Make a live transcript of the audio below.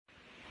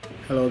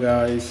Hello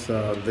guys,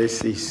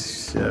 this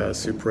is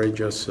Cyprian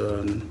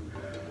Josson,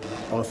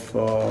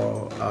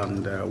 author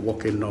and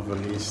working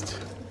novelist.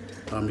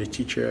 I'm a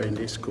teacher in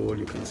this school.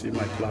 You can see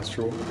my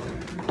classroom.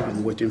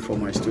 I'm waiting for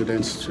my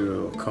students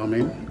to come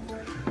in.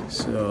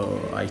 So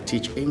I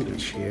teach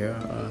English here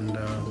and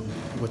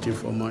waiting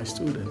for my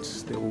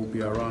students. They will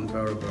be around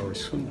very, very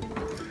soon.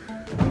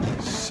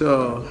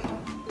 So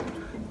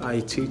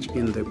I teach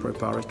in the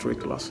preparatory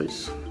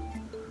classes,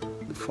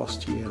 the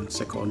first year and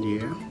second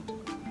year.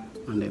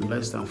 And in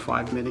less than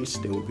 5 minutes,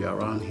 they will be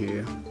around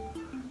here.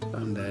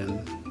 And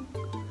then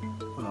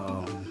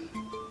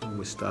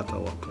we start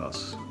our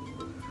class.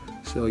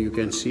 So you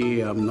can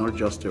see I'm not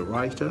just a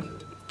writer.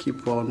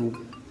 Keep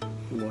on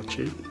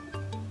watching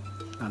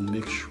and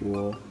make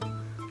sure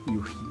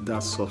you hit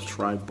that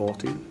subscribe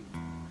button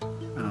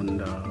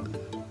and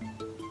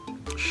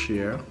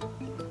share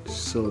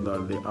so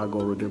that the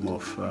algorithm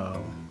of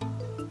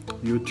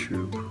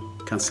YouTube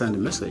can send a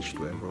message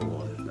to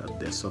everyone that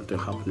there's something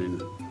happening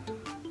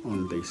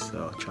on this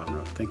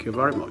channel. Thank you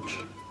very much.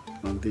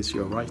 And this is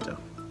your writer,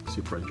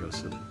 Cyprian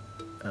Josson,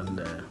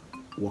 and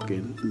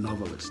working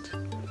novelist.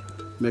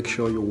 Make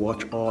sure you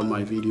watch all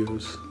my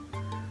videos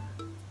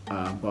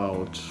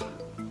about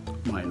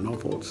my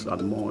novels,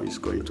 and more is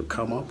going to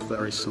come up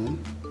very soon.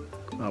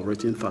 I've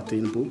written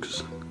 13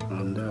 books,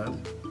 and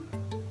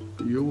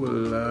you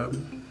will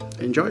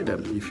enjoy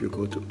them if you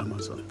go to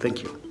Amazon.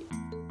 Thank you.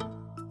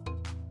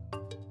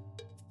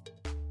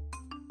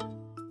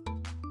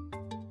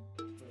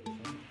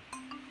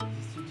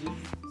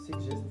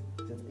 Suggest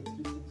that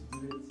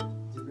explicit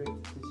direct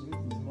teaching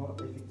is more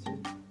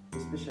effective,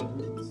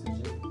 especially in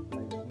subjects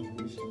like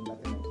English and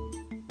mathematics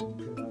in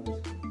primary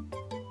school.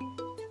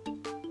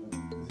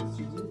 The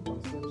study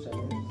also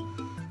challenges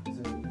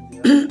the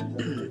idea that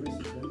every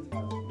student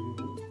has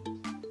unique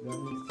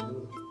learning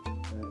skills,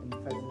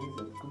 emphasizing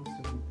that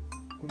customizing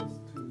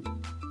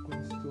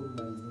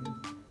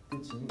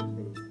teaching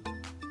based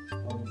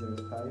on the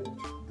style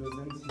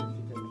doesn't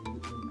significantly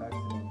impact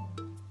learning.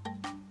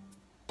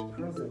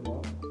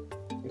 Furthermore,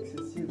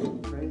 excessive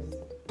praise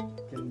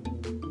can be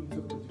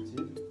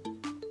counterproductive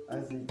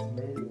as it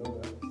may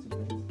lower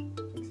students'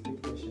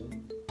 expectations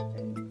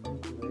and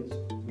encourage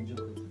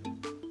mediocrity.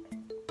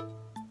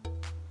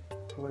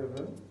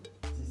 However,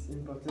 it is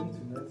important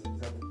to note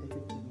that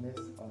effectiveness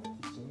of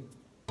teaching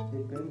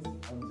depends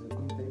on the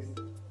context,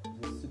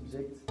 the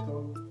subject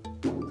taught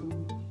to,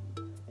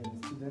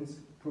 and students'